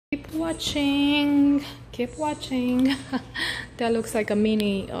watching, keep watching. That looks like a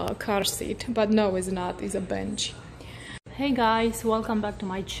mini car seat, but no, it's not, it's a bench. Hey guys, welcome back to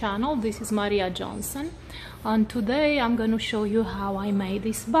my channel. This is Maria Johnson, and today I'm going to show you how I made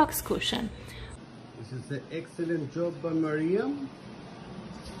this box cushion. This is an excellent job by Maria.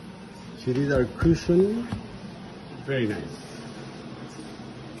 She did our cushion very nice.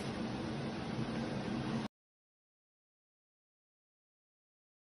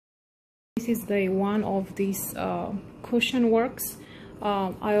 This is the one of these cushion works.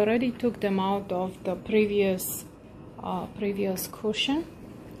 I already took them out of the previous cushion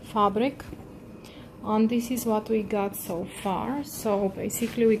fabric, and this is what we got so far. So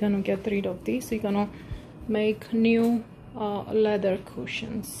basically we're gonna get rid of this. We're gonna make new leather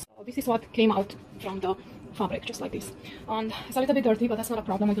cushions. So this is what came out from the fabric, just like this, and it's a little bit dirty, but that's not a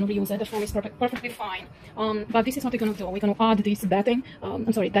problem. We're going to reuse it. The foam is perfectly fine. But this is what we're going to do. We're going to add this batting,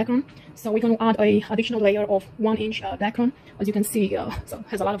 dacron. So we're going to add a additional layer of 1-inch dacron. As you can see, so it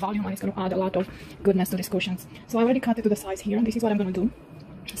has a lot of volume, and it's going to add a lot of goodness to these cushions. So I already cut it to the size here, and this is what I'm going to do.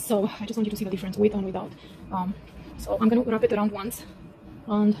 So I just want you to see the difference with and without. So I'm going to wrap it around once,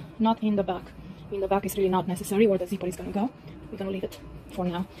 and not in the back. In the back is really not necessary, where the zipper is going to go. We're going to leave it for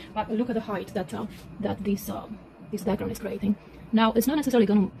now. But look at the height that this dacron is creating. Now it's not necessarily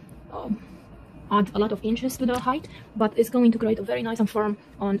going to add a lot of inches to the height, but it's going to create a very nice and firm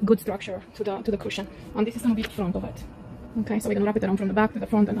and good structure to the cushion. And this is going to be the front of it. Okay, so we're going to wrap it around from the back to the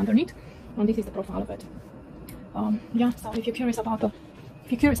front and underneath, and this is the profile of it. Yeah, so if you're curious about the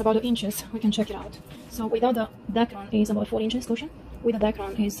inches, we can check it out. So without the dacron is about 4 inches cushion. With the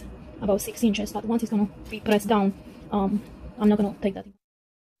dacron is about 6 inches, but once it's going to be pressed down, I'm not going to take that.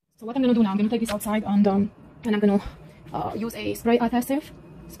 So what I'm going to do now, I'm going to take this outside, and I'm going to use a spray adhesive,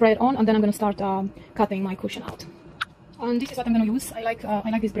 spray it on, and then I'm going to start cutting my cushion out. And this is what I'm going to use. I like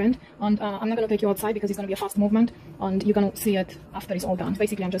this brand, and I'm not going to take you outside because it's going to be a fast movement, and you're going to see it after it's all done.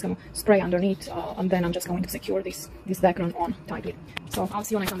 Basically, I'm just going to spray underneath, and then I'm just going to secure this dacron on tightly. So I'll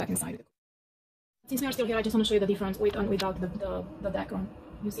see when I come back inside. Since we are still here, I just want to show you the difference with and without the dacron.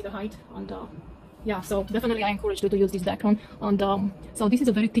 You see the height, and yeah, so definitely I encourage you to use this dacron. And so this is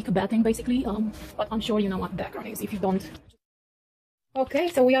a very thick batting basically, but I'm sure you know what dacron is. If you don't, okay,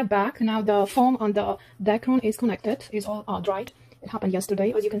 so we are back now. The foam on the dacron is connected, is all dried. It happened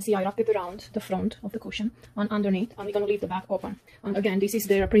yesterday. As you can see, I wrapped it around the front of the cushion and underneath, and we're gonna leave the back open. And again, this is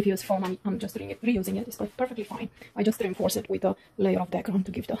their previous foam. I'm just reusing it. It's perfectly fine. I just reinforce it with a layer of dacron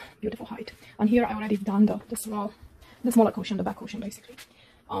to give the beautiful height. And here I already done the smaller cushion, the back cushion basically.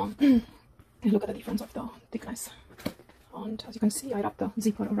 And look at the difference of the thickness. And as you can see, I wrapped the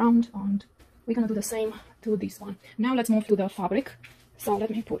zipper around, and we're gonna do the same to this one. Now let's move to the fabric. So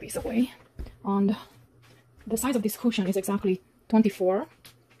let me put this away. And the size of this cushion is exactly 24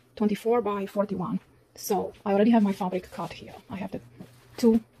 by 41. So I already have my fabric cut here. I have the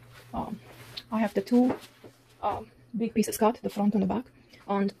two big pieces cut, the front and the back.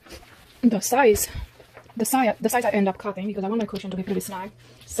 And the size I end up cutting, because I want my cushion to be pretty snug.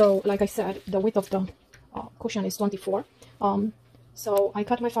 So like I said, the width of the cushion is 24. So I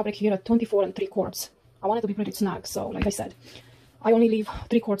cut my fabric here at 24 3/4. I want it to be pretty snug. So like I said, I only leave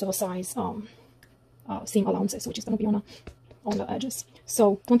 3/4 of a size seam allowances, which is going to be on the edges.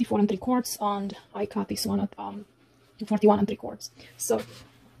 So 24 3/4, and I cut this one at 41 3/4. So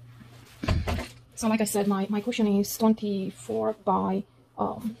like I said, my cushion is 24 by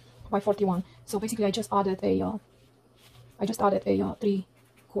 41. So basically I just added a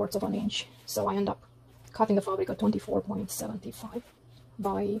 3/4 of an inch. So I end up cutting the fabric at 24.75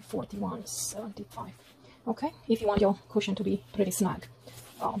 by 41.75. Okay, if you want your cushion to be pretty snug.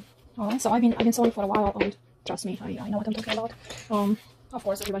 Alright, so I've been sewing for a while, and trust me, I know what I'm talking about. Of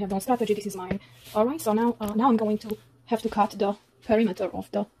course, everybody has their own strategy. This is mine. Alright, so now I'm going to have to cut the perimeter of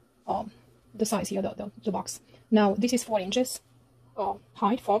the size here, the box. Now this is 4 inches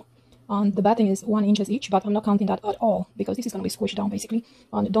height for. And the batting is 1 inch each, but I'm not counting that at all because this is going to be squished down basically.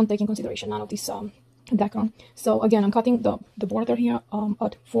 And don't take in consideration none of this dacron. So again, I'm cutting the border here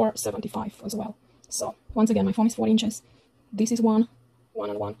at 4.75 as well. So once again, my foam is 4 inches. This is 1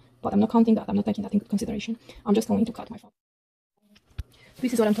 and 1, but I'm not counting that. I'm not taking that into consideration. I'm just going to cut my foam.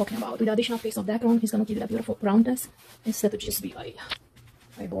 This is what I'm talking about. With the additional piece of dacron, it's going to give it a beautiful roundness instead of just be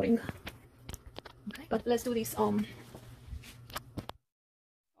a boring. Okay, but let's do this.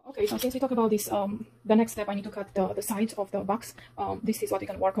 Okay, so since we talk about this, the next step, I need to cut the sides of the box. This is what you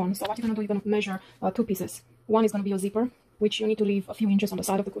can work on. So what you're going to do, you're going to measure 2 pieces. One is going to be your zipper, which you need to leave a few inches on the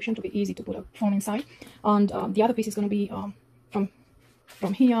side of the cushion to be easy to put a foam inside. And the other piece is going to be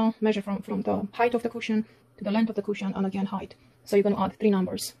from here, measure from the height of the cushion to the length of the cushion, and again height. So you're going to add 3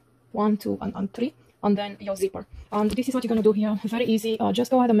 numbers 1, 2, and 3, and then your zipper. And this is what you're going to do here. Very easy.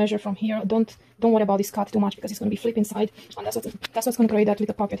 Just go ahead and measure from here. Don't worry about this cut too much, because it's going to be flip inside, and that's what's going to create that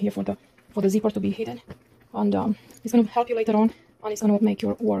little pocket here for the zipper to be hidden. And it's going to help you later on, and it's going to make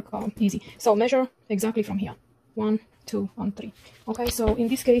your work easy. So measure exactly from here. 1, 2, and 3. Okay, so in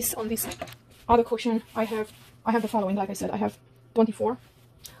this case, on this other cushion, I have the following. Like I said, I have 24,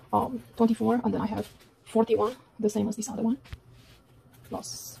 and then I have 41, the same as this other one,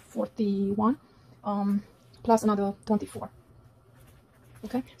 plus 41, plus another 24.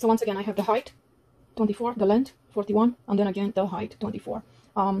 Okay, so once again, I have the height 24, the length 41, and then again the height 24.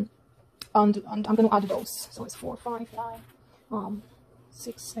 And I'm going to add those. So it's 4, 5, 9,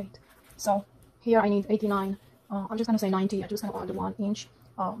 6, 8. So here I need 89. I'm just going to say 90. I'm just going to add 1 inch.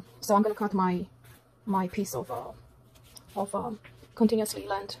 So I'm going to cut my piece of continuously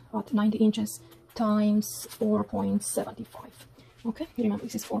length at 90 inches times 4.75. Okay, remember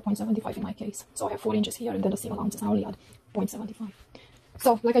this is 4.75 in my case. So I have 4 inches here, and then the seam allowances I only add 0.75.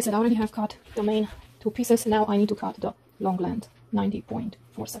 So like I said, I already have cut the main 2 pieces. Now I need to cut the long length,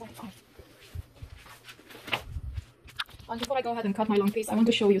 90.475. And before I go ahead and cut my long piece, I want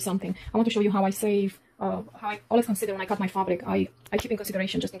to show you something. I want to show you how I save, how I always consider when I cut my fabric. I keep in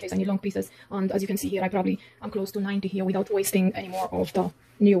consideration just in case I need long pieces. And as you can see here, I'm close to 90 here without wasting any more of the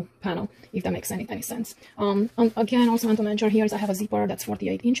new panel, if that makes any sense. And again, also want to mention here is I have a zipper that's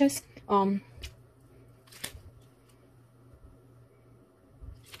 48 inches.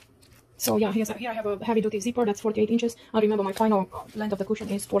 So yeah, here I have a heavy-duty zipper that's 48 inches. And remember, my final length of the cushion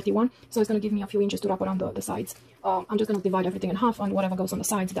is 41, so it's going to give me a few inches to wrap around the sides. I'm just going to divide everything in half, and whatever goes on the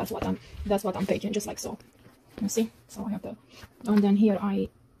sides, that's what I'm taking, just like so. You see? So I have and then here I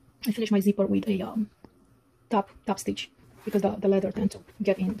finish my zipper with a top stitch, because the leather tends to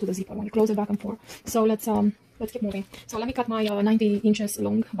get into the zipper when you close it back and forth. So let's keep moving. So let me cut my 90 inches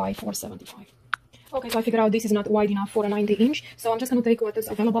long by 475. Okay, so I figured out this is not wide enough for a 90 inch, so I'm just going to take what is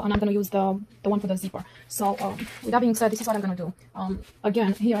available, and I'm going to use the one for the zipper. So with that being said, this is what I'm going to do.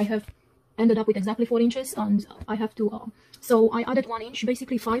 Again, here I have ended up with exactly 4 inches, and I have to, so I added 1 inch,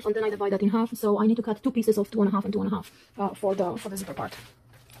 basically 5, and then I divide that in half. So I need to cut 2 pieces of 2.5 and 2.5 for the zipper part.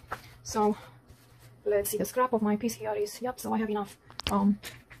 So let's see, the scrap of my piece here is, yep, so I have enough.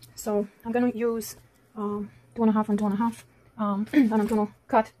 So I'm going to use 2.5 and 2.5. And I'm going to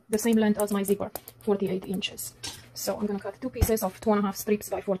cut the same length as my zipper, 48 inches. So I'm going to cut 2 pieces of 2.5 strips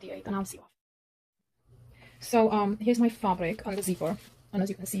by 48, and I'll see what. So here's my fabric and the zipper, and as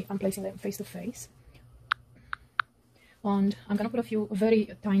you can see, I'm placing them face to face. And I'm going to put a few very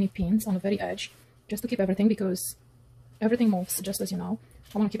tiny pins on the very edge, just to keep everything, because everything moves, just as you know.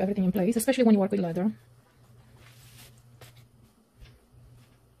 I want to keep everything in place, especially when you work with leather.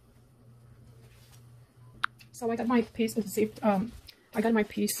 So I got my piece zipped, I got my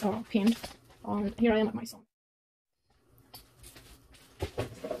piece pinned, and here I am at my seam.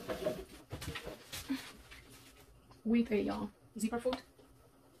 With a zipper foot,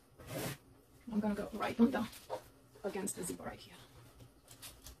 I'm gonna go right on against the zipper right here.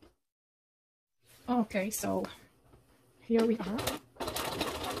 Okay, so here we are.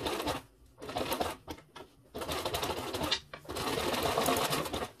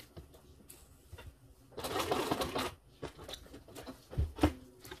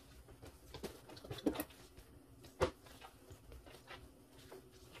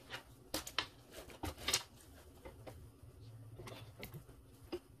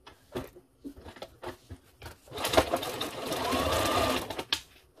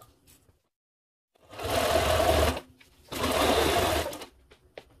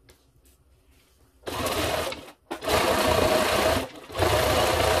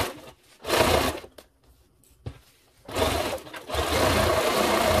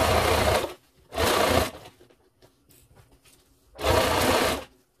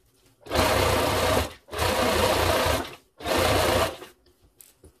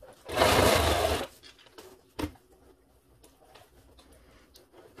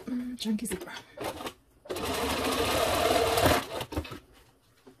 Chunky zipper.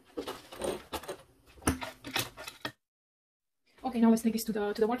 Okay, now let's take this to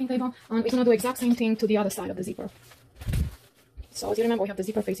the working table, and we're gonna do the exact same thing to the other side of the zipper. So as you remember, we have the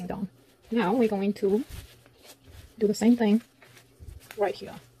zipper facing down. Now we're going to do the same thing right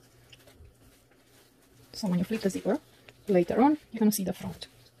here. So when you flip the zipper, later on, you're gonna see the front.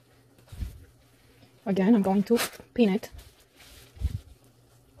 Again, I'm going to pin it.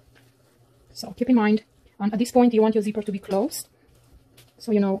 So keep in mind, at this point you want your zipper to be closed,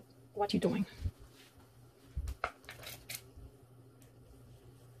 so you know what you're doing.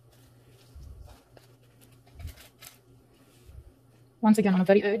 once again on the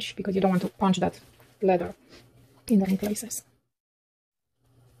very edge, because you don't want to punch that leather in the wrong places.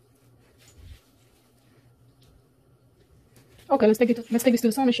 Okay, let's take this to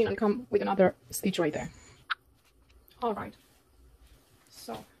the sewing machine and come with another stitch right there. All right.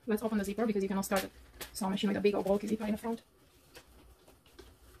 So let's open the zipper, because you cannot start the sewing machine with a big or bulky zipper in the front.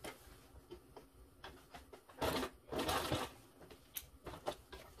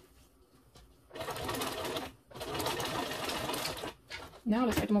 Now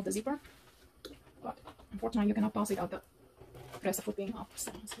let's try to move the zipper, but unfortunately you cannot pass it out the presser foot being up.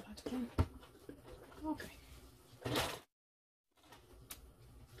 So let's do that again. Okay.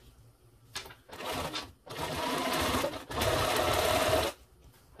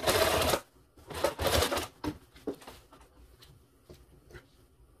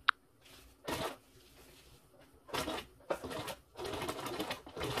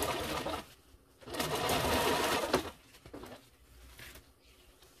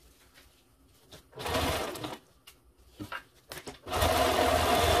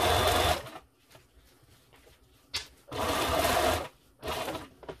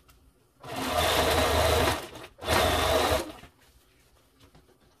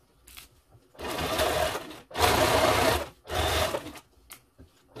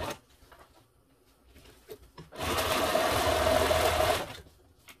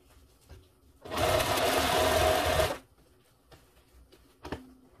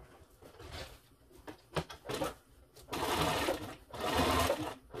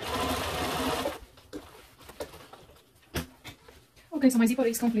 Okay, so my zipper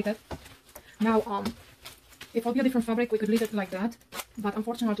is completed. Now, if it would be a different fabric, we could leave it like that. But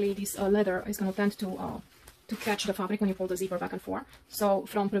unfortunately, this leather is going to tend to catch the fabric when you pull the zipper back and forth. So,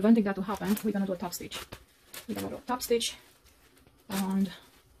 from preventing that to happen, we're going to do a top stitch. We're going to do a top stitch, and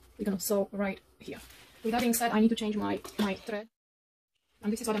we're going to sew right here. With that being said, I need to change my thread,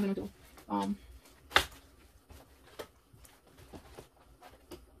 and this is what I'm going to do.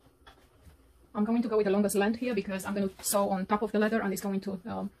 I'm going to go with the longest length here, because I'm going to sew on top of the leather, and it's going to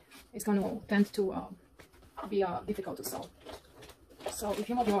tend to be difficult to sew. So if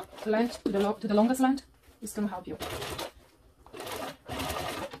you move your length to the longest length, it's going to help you.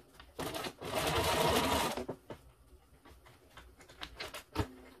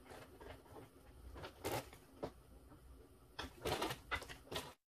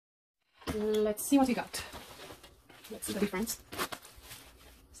 Let's see what we got. Let's see the difference.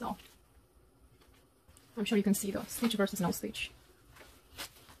 So I'm sure you can see the stitch versus no stitch.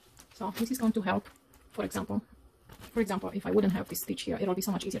 So this is going to help. For example, if I wouldn't have this stitch here, it'll be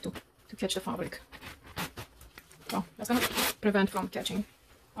so much easier to catch the fabric. So that's going to prevent from catching.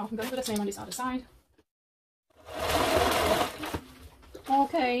 I'm going to do the same on this other side.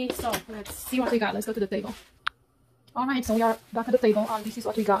 Okay, so let's see what we got. Let's go to the table. All right, so we are back at the table, and this is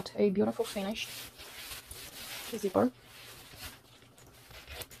what we got. A beautiful finished zipper.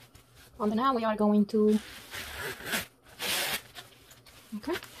 And now we are going to...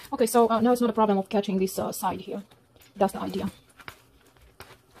 Okay, so now it's not a problem of catching this side here. That's the idea.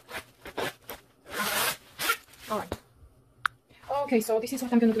 All right. Okay, so this is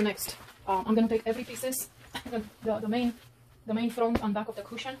what I'm going to do next. I'm going to take every pieces, the main front and back of the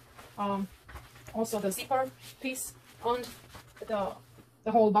cushion, also the zipper piece, and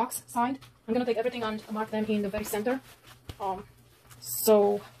the whole box side. I'm going to take everything and mark them in the very center.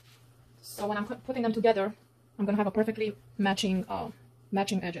 So when I'm putting them together, I'm going to have a perfectly matching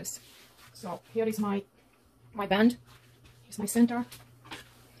edges. So here is my band. Here's my center.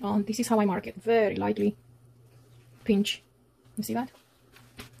 This is how I mark it. Very lightly pinch. You see that?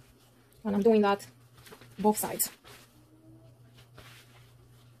 And I'm doing that both sides.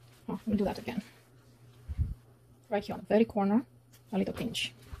 We'll do that again. Right here on the very corner, a little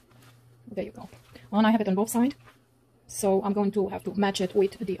pinch. There you go. And I have it on both sides. So I'm going to have to match it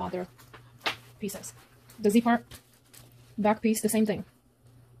with the other pieces. The zipper back piece, the same thing.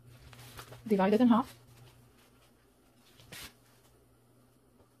 Divide it in half.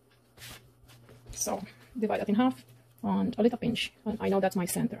 So divide it in half and a little pinch, and I know that's my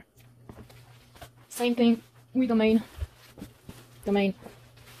center. Same thing with the main.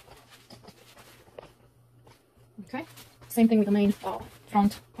 Okay, same thing with the main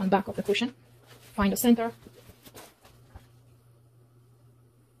front and back of the cushion. Find the center.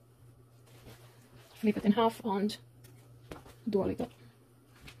 Flip it in half and do a little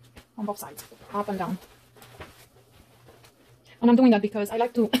on both sides, up and down. And I'm doing that because I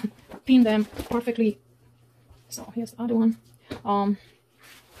like to pin them perfectly. So here's the other one.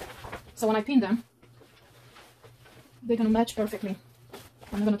 So when I pin them, they're gonna match perfectly.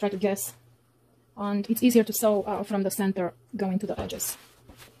 I'm gonna try to guess and it's easier to sew from the center going to the edges.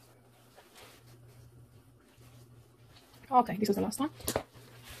 Okay, this was the last one.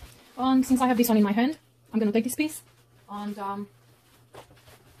 And since I have this one in my hand, I'm going to take this piece and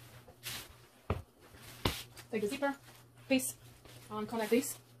take the zipper piece and connect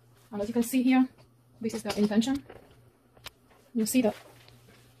this. And as you can see here, this is the intention. You see the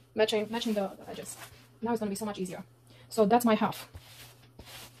matching the edges. Now it's going to be so much easier. So that's my half.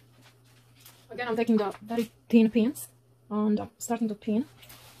 Again, I'm taking the very thin pins and starting to pin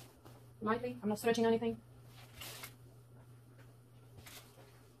lightly. I'm not stretching anything.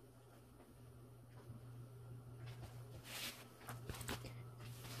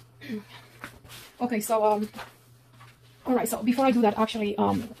 Okay, so all right, so before I do that, actually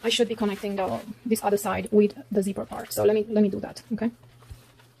I should be connecting this other side with the zipper part. So let me do that. Okay,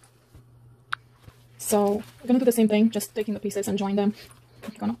 so I'm gonna do the same thing, just taking the pieces and join them.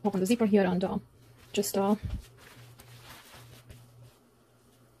 I'm gonna open the zipper here and just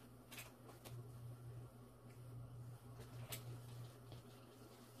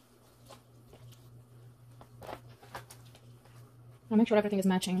Now make sure everything is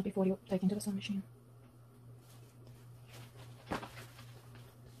matching before you take into the sewing machine.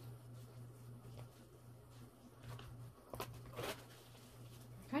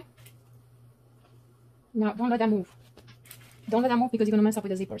 Okay. Now don't let that move. Don't let that move because you're gonna mess up with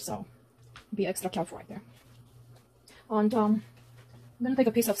the zipper, so be extra careful right there. And I'm gonna take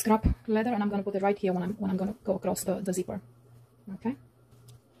a piece of scrap leather and I'm gonna put it right here when I'm gonna go across the zipper. Okay.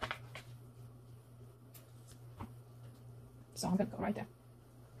 So I'm gonna go right there.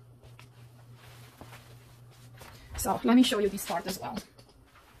 So let me show you this part as well.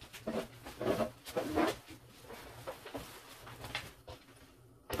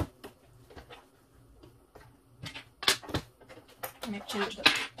 Let me change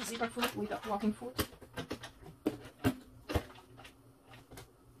the zipper foot with the walking foot.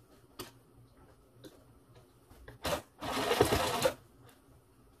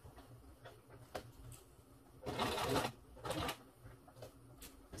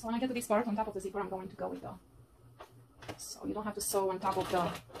 So when I get to this part on top of the zipper, I'm going to go with the, so you don't have to sew on top of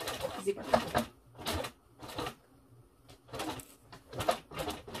the zipper.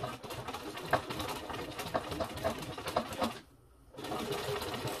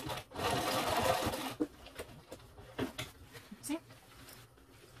 See?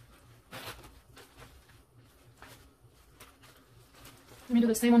 Let me do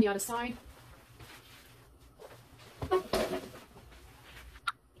the same on the other side.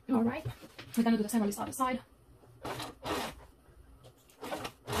 All right, we're gonna do the same on this other side.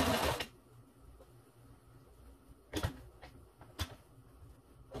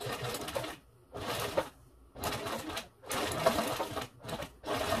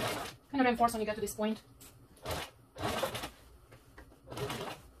 Kind of reinforce when you get to this point.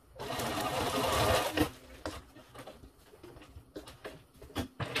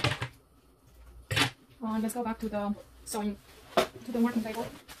 And let's go back to the sewing, to the working table.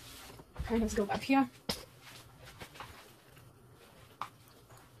 Okay, let's go back here.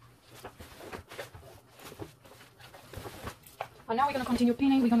 And now we're going to continue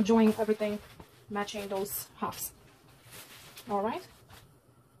pinning. We're going to join everything, matching those halves. All right.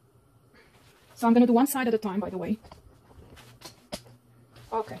 So I'm going to do one side at a time, by the way.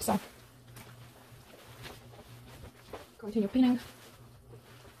 Okay, so continue pinning.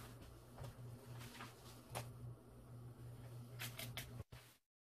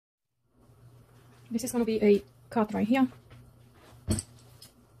 This is going to be a cut right here.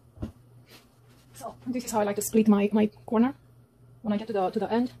 So this is how I like to split my corner. When I get to the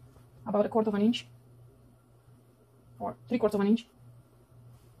end, about 1/4 of an inch or 3/4 of an inch.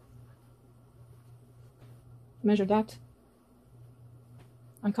 Measure that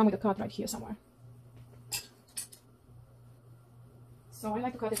and come with a cut right here somewhere. So I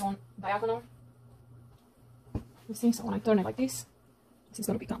like to cut it on diagonal. You see, so when I turn it like this is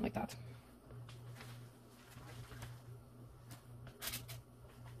going to become like that.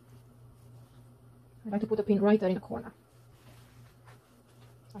 I like to put a pin right there in the corner.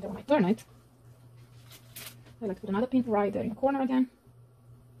 And then when I turn it, I like to put another pin right there in the corner again.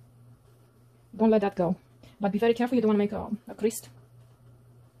 Don't let that go. But be very careful, you don't want to make a crease.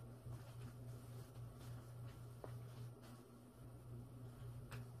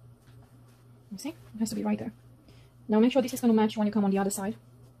 You see? It has to be right there. Now make sure this is going to match when you come on the other side.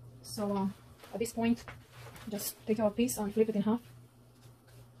 So at this point, just take our piece and flip it in half.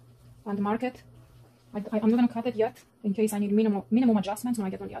 And mark it. I'm not going to cut it yet, in case I need minimum adjustments when I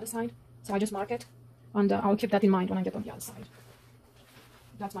get on the other side. So I just mark it, and I'll keep that in mind when I get on the other side.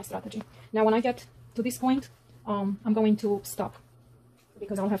 that's my strategy. Now when I get to this point, I'm going to stop,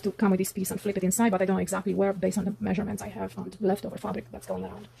 because I'll have to come with this piece and flip it inside, but I don't know exactly where based on the measurements I have on the leftover fabric that's going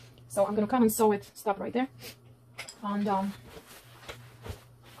around. So I'm going to come and sew it, stop right there. And I'm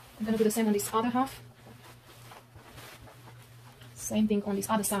going to do the same on this other half. Same thing on this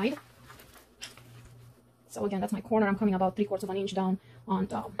other side. So again, that's my corner. I'm coming about 3/4 of an inch down and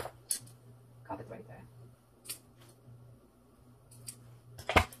cut it right there.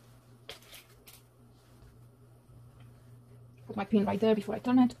 Put my pin right there before I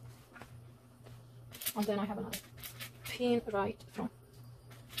turn it. And then I have another pin right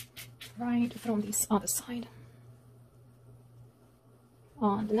from this other side.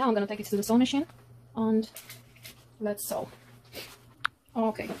 And now I'm going to take it to the sewing machine and let's sew.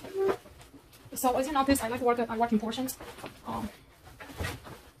 Okay. So as you notice, I like to work in portions. Kind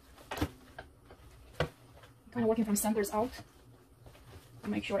of working from centers out to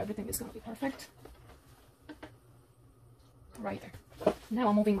make sure everything is going to be perfect. Right there. Now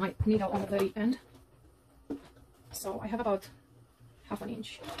I'm moving my needle on the very end. So I have about 1/2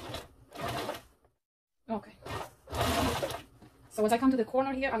 inch. Okay. So as I come to the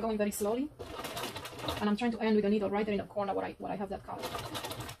corner here, I'm going very slowly. And I'm trying to end with the needle right there in the corner where I have that cut.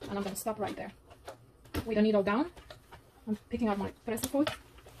 And I'm going to stop right there. With the needle down, I'm picking up my presser foot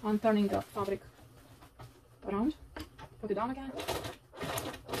and turning the fabric around. Put it down again.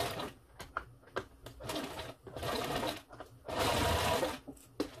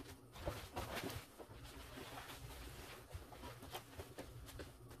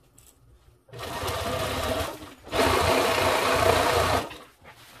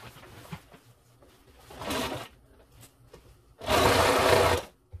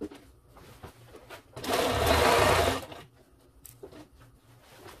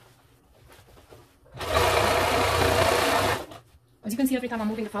 As you can see, every time I'm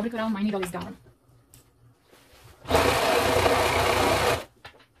moving the fabric around, my needle is down.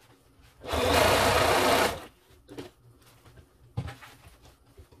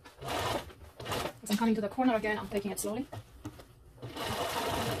 As I'm coming to the corner again, I'm taking it slowly.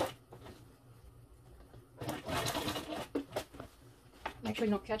 Make sure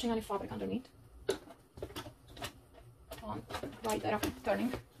you're not catching any fabric underneath. Right there, I'm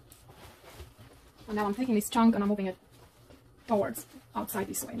turning. And now I'm taking this chunk and I'm moving it towards outside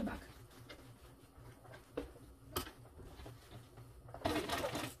this way in the back.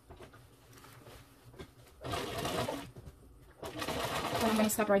 So I'm going to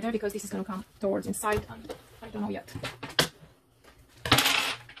stop right there because this is going to come towards inside and I don't know yet.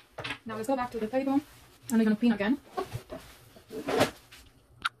 Now let's go back to the table and we're going to pin again.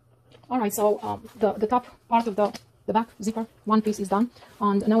 Alright, so the top part of the back zipper, one piece is done,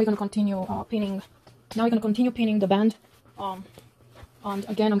 and now we're going to continue pinning. Now we're going to continue pinning the band. And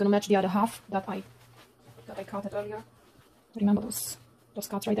again, I'm going to match the other half that I cut it earlier. Remember those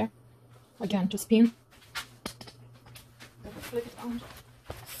cuts right there? Again, just pin. Flip it around.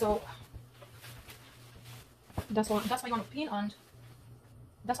 So that's why you want to pin, and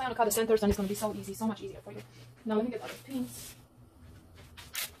that's why I want to cut the centers, and it's going to be so easy, so much easier for you. Now let me get other pins.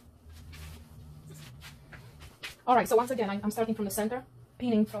 Alright, so once again, I'm starting from the center,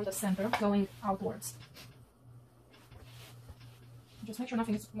 pinning from the center, going outwards. Just make sure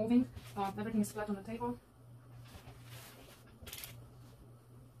nothing is moving, everything is flat on the table.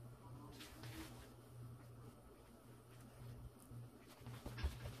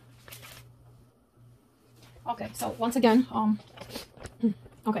 Okay, so once again,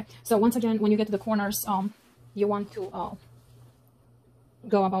 when you get to the corners, you want to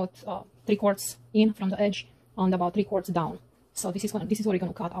go about 3/4 in from the edge and about 3/4 down. So this is where you're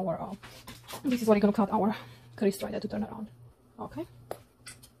going to cut our crease right there to turn around. Okay.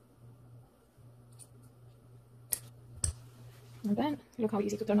 And then look how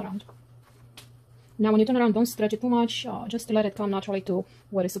easy to turn around. Now when you turn around, don't stretch it too much, just to let it come naturally to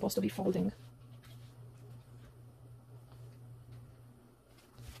where it's supposed to be folding.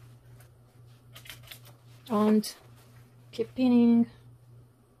 And keep pinning.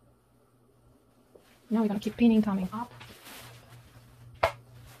 Now we're going to keep pinning, coming up.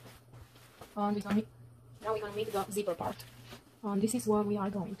 And now we're going to make the zipper part. And this is where we are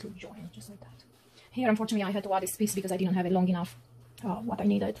going to join, just like that. Here, unfortunately, I had to add this piece because I didn't have it long enough, what I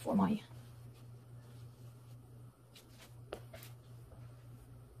needed for my...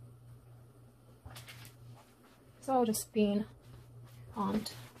 So just pin,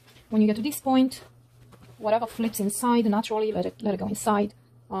 and when you get to this point, whatever flips inside, naturally let it go inside,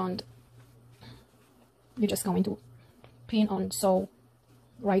 and you're just going to pin and sew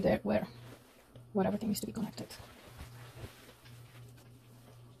right there where everything needs to be connected.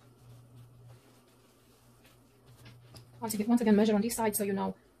 once again measure on this side so you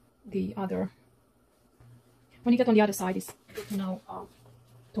know the other. When you get on the other side, it's good to know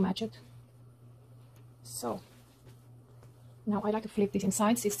to match it. So now I like to flip this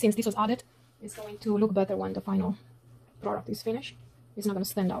inside. Since this was added, it's going to look better when the final product is finished. It's not going to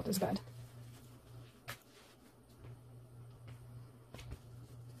stand out as bad.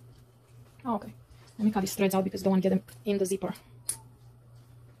 Okay, let me cut these threads out because I don't want to get them in the zipper.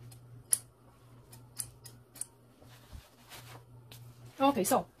 Okay,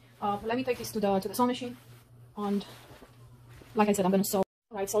 so let me take this to the sewing machine, and like I said, I'm going to sew.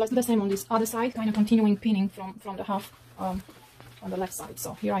 Right, so let's do the same on this other side, kind of continuing pinning from the half on the left side.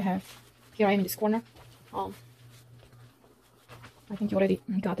 So here I am in this corner. I think you already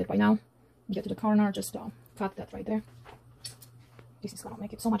got it by now. Get to the corner, just cut that right there. This is going to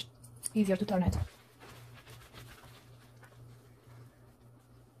make it so much easier to turn it.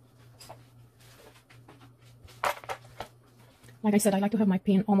 Like I said, I like to have my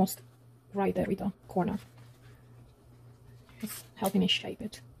pin almost right there with the corner. It's helping me shape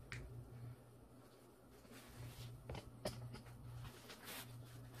it.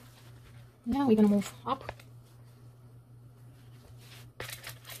 Now we're gonna move up.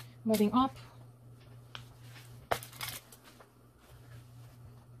 Moving up.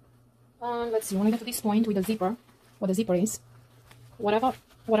 And let's see, when we get to this point with the zipper, what the zipper is, whatever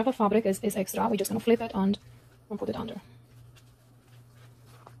fabric is extra, we're just gonna flip it and put it under.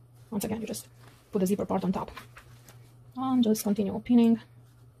 Once again, you just put the zipper part on top. And just continue pinning.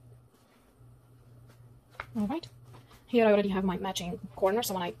 Alright. Here I already have my matching corner,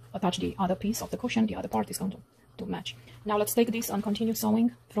 so when I attach the other piece of the cushion, the other part is going to match. Now let's take this and continue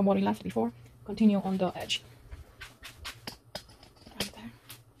sewing from where we left before. Continue on the edge. Right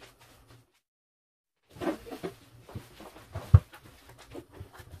there.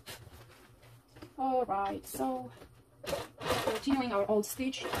 Alright, so continuing our old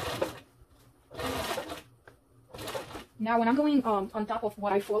stitch. Now when I'm going on top of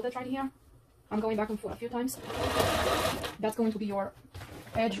what I folded right here, I'm going back and forth a few times. That's going to be your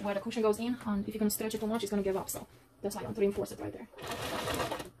edge where the cushion goes in, and if you're going to stretch it too much, it's going to give up, so that's why I want to reinforce it right there.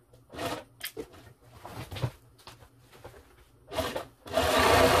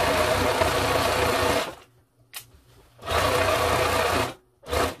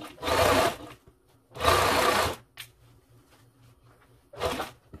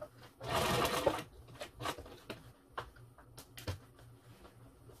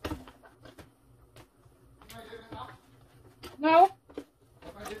 No.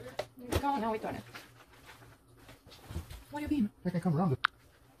 Here we go. Now we turn it. What do you mean? I can come around it.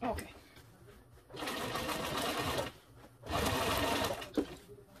 Okay.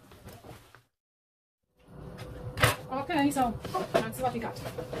 Okay, so let's see what we got.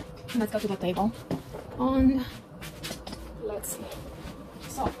 Let's go to the table. And let's see.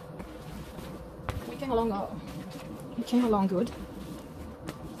 So we came along good.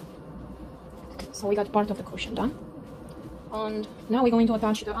 So we got part of the cushion done. And now we're going to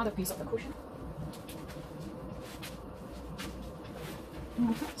attach the other piece of the cushion.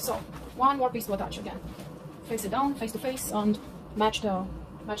 Okay, so one more piece to attach again. Face it down, face to face, and match the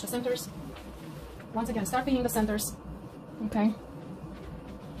centers. Once again, start pinning the centers. Okay,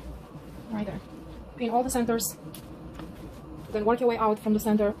 right there. Pin all the centers. Then work your way out from the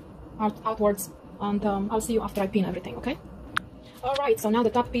center, outwards, and I'll see you after I pin everything. Okay. All right. So now the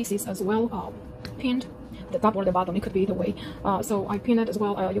top piece is as well pinned. The top or the bottom, it could be either way. So I pin it as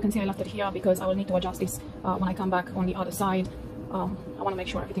well. You can see I left it here because I will need to adjust this when I come back on the other side. I want to make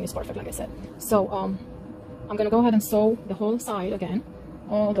sure everything is perfect, like I said. So I'm gonna go ahead and sew the whole side again,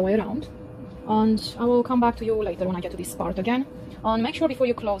 all the way around, and I will come back to you later when I get to this part again. And make sure before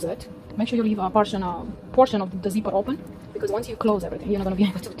you close it, make sure you leave a portion of the zipper open, because once you close everything, you're not going to be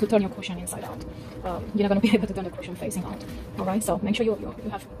able to turn your cushion inside out. You're not going to be able to turn the cushion facing out. All right, so make sure you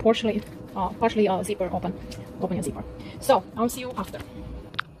have partially zipper open your zipper. So I'll see you after.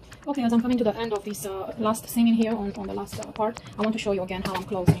 Okay, as I'm coming to the end of this last seaming here on the last part, I want to show you again how I'm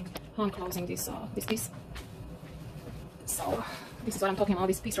closing this piece. So this is what I'm talking about.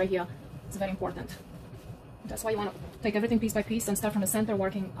 This piece right here is very important. That's why you want to take everything piece by piece and start from the center,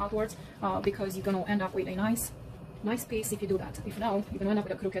 working outwards, because you're going to end up with a nice piece if you do that. If no, you're going to end up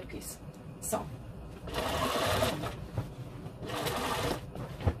with a crooked piece. So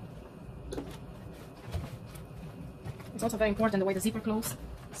it's also very important the way the zipper closes,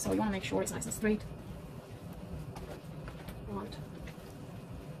 so you want to make sure it's nice and straight. And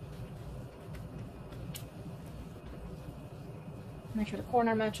make sure the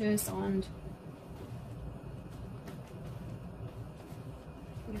corner matches, and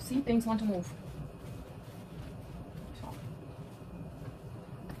you see things want to move. So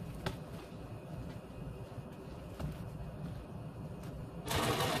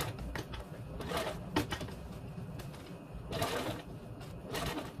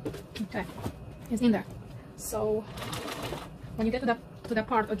is in there. So when you get to that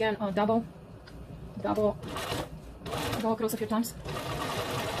part again, double go across a few times,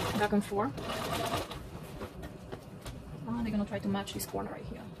 back and forth. And I'm gonna try to match this corner right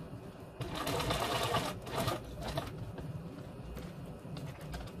here.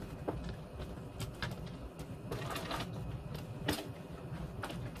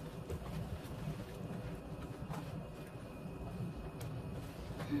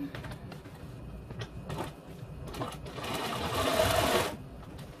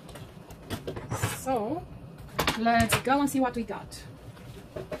 So let's go and see what we got.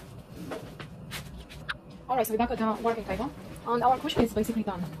 Alright, so we're back at the working table, and our cushion is basically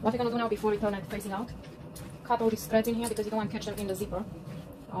done. What we're gonna do now before we turn it facing out, cut all these threads in here because you don't want to catch them in the zipper.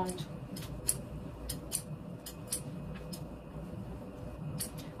 And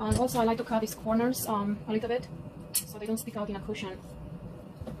also I like to cut these corners a little bit so they don't stick out in a cushion,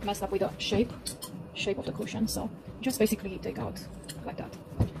 mess up with the shape of the cushion. So just basically take out like that.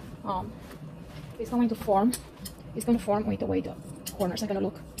 It's going to form with the way the corners are gonna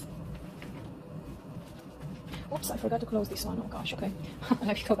look. Oops, I forgot to close this one. Oh gosh, okay.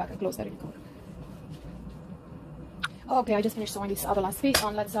 Let me go back and close that really quick. Okay, I just finished sewing this other last piece,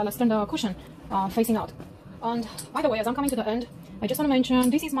 and let's turn the cushion facing out. And by the way, as I'm coming to the end, I just want to mention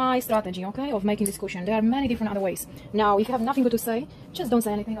this is my strategy, okay, of making this cushion. There are many different other ways. Now, if you have nothing good to say, just don't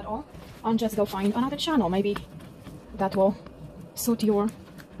say anything at all, and just go find another channel. Maybe that will suit your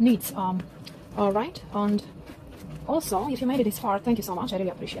needs. All right, and also, if you made it this far, thank you so much. I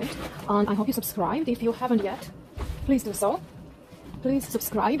really appreciate it. And I hope you subscribed. If you haven't yet, please do so. Please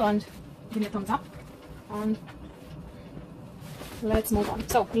subscribe and give me a thumbs up. And let's move on.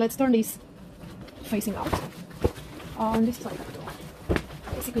 So let's turn this facing out. And this is what I have to do.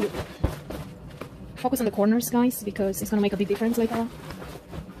 Basically, focus on the corners, guys, because it's gonna make a big difference later on.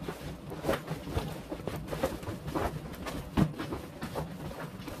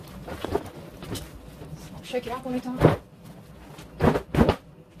 Shake it up a little.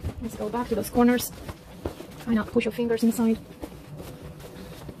 Let's go back to those corners. Try not to push your fingers inside.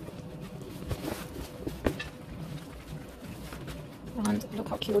 And look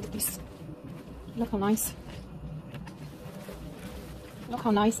how cute this. Look how nice. Look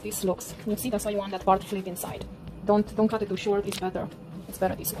how nice this looks. You see, that's why you want that part flip inside. Don't cut it too short. It's better. It's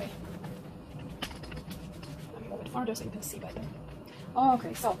better this way. Let me move it further so you can see better.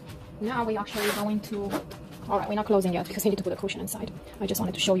 Okay, so now we actually going to. Alright, we're not closing yet because we need to put a cushion inside. I just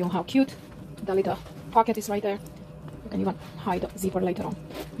wanted to show you how cute the little pocket is right there. You can even hide the zipper later on.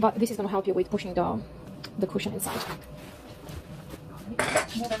 But this is going to help you with pushing the cushion inside.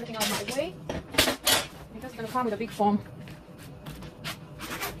 Move everything out of my way because it's going to come with a big foam.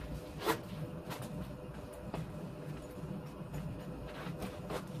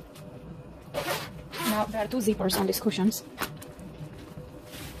 Now, there are two zippers on these cushions.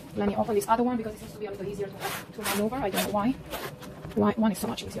 Let me open this other one because it seems to be a little easier to maneuver. I don't know why. One is so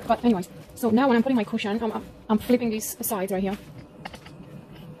much easier. But anyways, so now when I'm putting my cushion, I'm flipping these sides right here.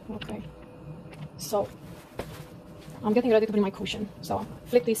 Okay. So I'm getting ready to put my cushion. So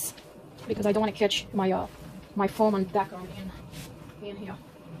flip this because I don't want to catch my my foam and background in here.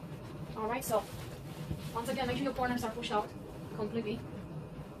 All right. So once again, make sure your corners are pushed out completely.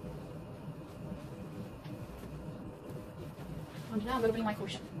 And now I'm going to bring my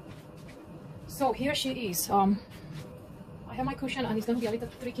cushion. So here she is. I have my cushion and it's going to be a little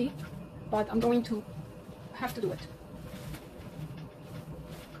tricky, but I'm going to have to do it.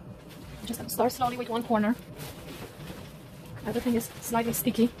 I'm just going to start slowly with one corner. Everything is slightly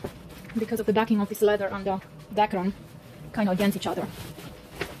sticky because of the backing of this leather and the background kind of against each other.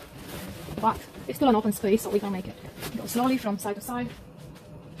 But it's still an open space, so we can make it. Go slowly from side to side.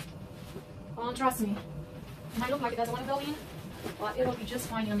 And trust me, it might look like it doesn't want to go in, but it will be just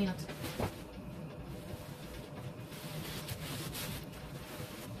fine in a minute.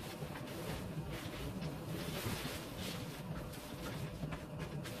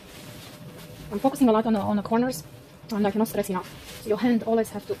 I'm focusing a lot on the corners, and I cannot stress enough. So your hand always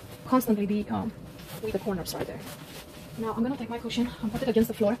have to constantly be with the corners right there. Now I'm gonna take my cushion and put it against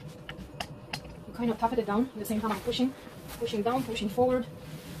the floor. You kind of tap it down at the same time I'm pushing down, pushing forward.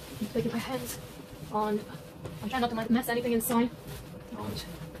 I'm taking my hands, and I'm trying not to mess anything inside. And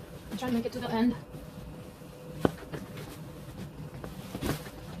I'm trying to make it to the end.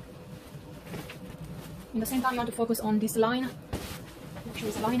 In the same time, you want to focus on this line. Make sure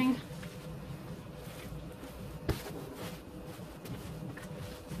it's aligning.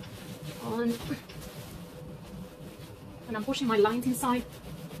 And I'm pushing my lines inside.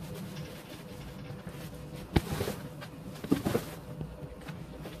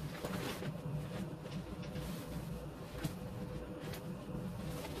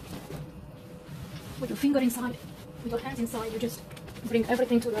 with your finger inside, with your hands inside, you just bring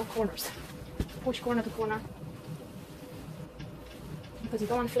everything to the corners. Push corner to corner, because you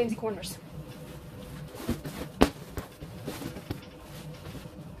don't want flimsy corners.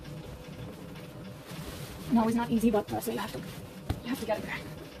 No, it's not easy, but so you have to get it there.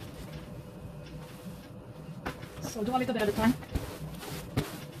 So do a little bit at a time.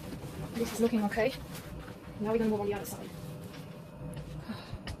 This is looking okay. Now we're gonna move on the other side.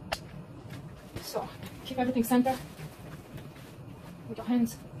 So keep everything centered with your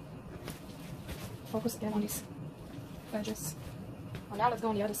hands. Focus again on these edges. Oh, now let's go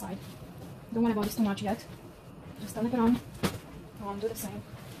on the other side. Don't worry about this too much yet. Just turn it around and do the same.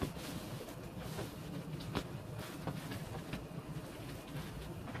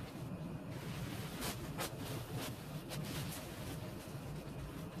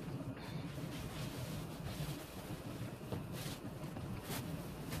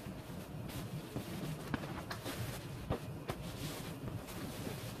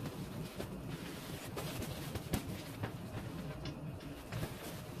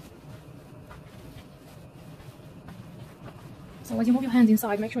 So as you move your hands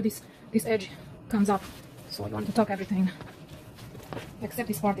inside, make sure this edge comes up. So you want to tuck everything, except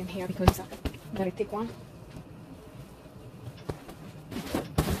this part in here because it's a very thick one.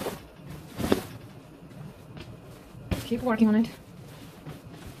 Keep working on it.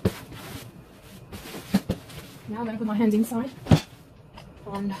 Now I'm going to put my hands inside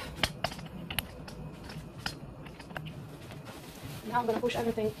and now I'm going to push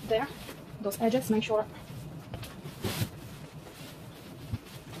everything there, those edges, make sure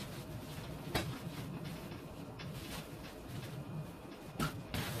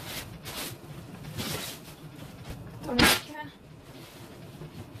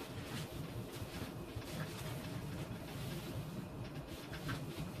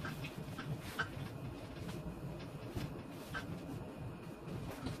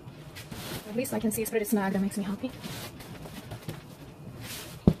at least I can see it's pretty snug. That makes me happy.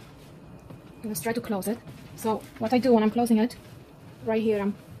 Let's try to close it. So what I do when I'm closing it, right here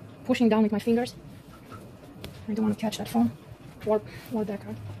I'm pushing down with my fingers. I don't want to catch that foam or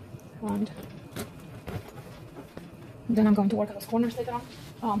decker. And then I'm going to work on those corners later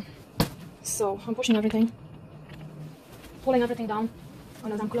on. So I'm pushing everything, pulling everything down,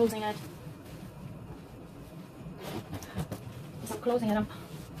 and as I'm closing it, I'm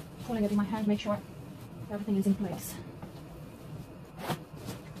pulling it in my hand, make sure everything is in place.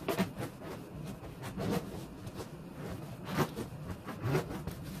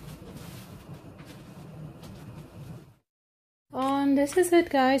 And this is it,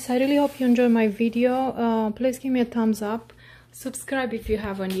 guys. I really hope you enjoyed my video. Please give me a thumbs up, subscribe if you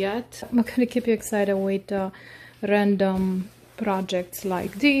haven't yet. I'm gonna keep you excited with random projects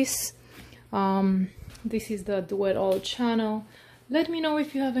like this. This is the Do It All channel. Let me know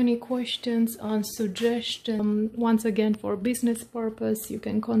if you have any questions and suggestions. Once again, for business purpose, you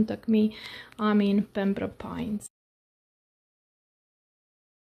can contact me. I'm in Pembroke Pines.